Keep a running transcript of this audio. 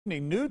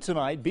New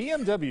tonight,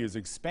 BMW is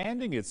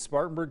expanding its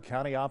Spartanburg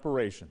County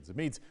operations. It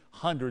means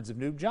hundreds of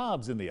new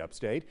jobs in the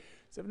upstate.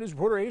 7 News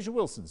reporter Asia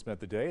Wilson spent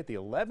the day at the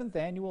 11th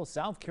annual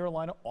South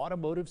Carolina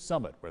Automotive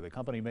Summit, where the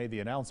company made the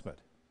announcement.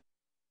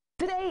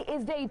 Today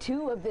is day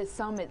 2 of this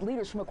summit.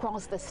 Leaders from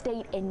across the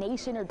state and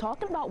nation are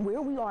talking about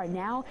where we are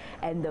now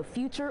and the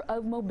future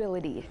of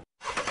mobility.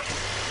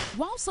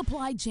 While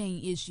supply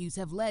chain issues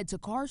have led to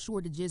car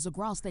shortages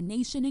across the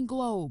nation and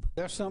globe.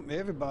 That's something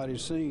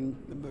everybody's seen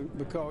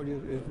because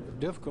it's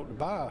difficult to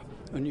buy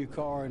a new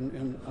car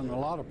in a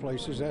lot of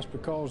places. That's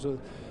because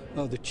of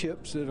the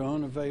chips that are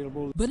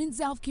unavailable. But in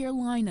South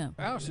Carolina,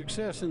 our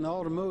success in the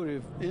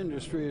automotive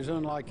industry is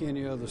unlike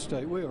any other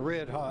state. We're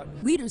red hot.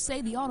 Leaders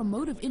say the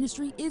automotive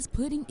industry is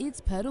putting its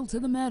pedal to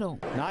the metal.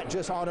 Not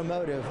just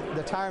automotive,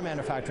 the tire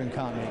manufacturing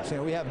companies. You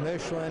know, we have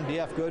Michelin,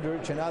 DF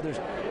Goodrich, and others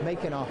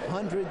making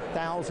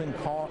 100,000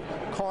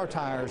 car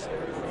tires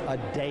a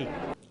day.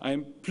 I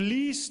am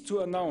pleased to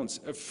announce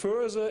a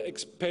further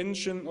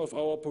expansion of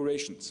our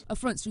operations. A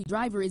Front Street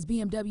driver is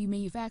BMW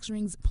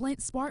Manufacturing's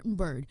Plant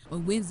Spartanburg.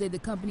 On Wednesday, the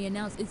company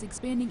announced it's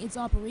expanding its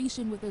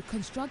operation with the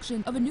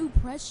construction of a new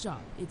press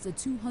shop. It's a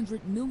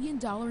 $200 million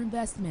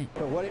investment.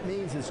 But what it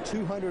means is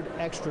 200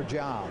 extra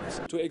jobs.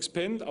 To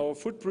expand our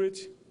footprint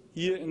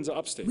here in the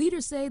upstate.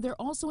 Leaders say they're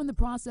also in the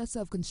process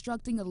of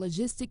constructing a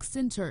logistics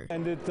center.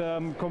 And it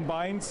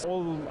combines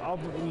all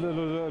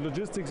the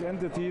logistics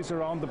entities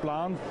around the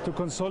plant to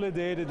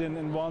consolidate it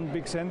in one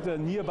big center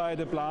nearby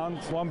the plant,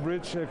 one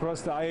bridge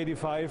across the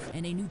I-85.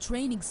 And a new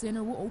training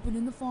center will open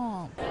in the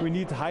fall. We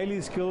need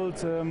highly skilled,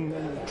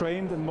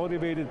 trained and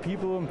motivated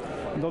people.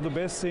 And the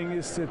best thing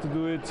is to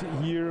do it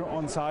here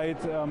on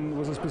site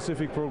with a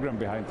specific program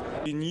behind.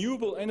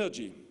 Renewable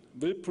energy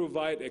will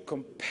provide a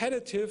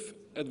competitive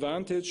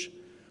advantage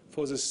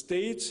for the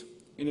state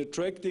in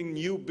attracting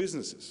new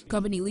businesses.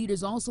 Company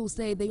leaders also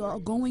say they are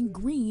going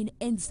green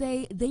and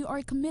say they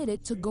are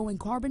committed to going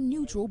carbon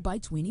neutral by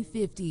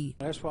 2050.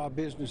 That's why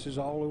businesses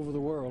all over the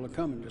world are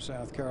coming to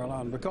South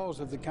Carolina, because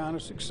of the kind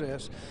of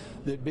success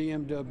that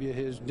BMW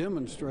has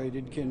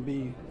demonstrated can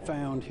be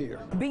found here.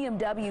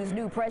 BMW's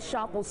new press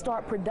shop will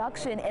start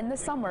production in the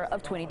summer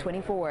of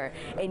 2024.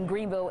 In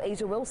Greenville,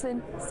 Asia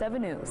Wilson,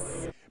 7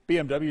 News.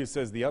 BMW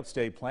says the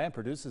upstate plant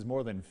produces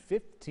more than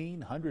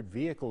 1,500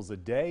 vehicles a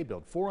day,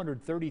 built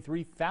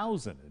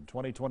 433,000 in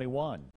 2021.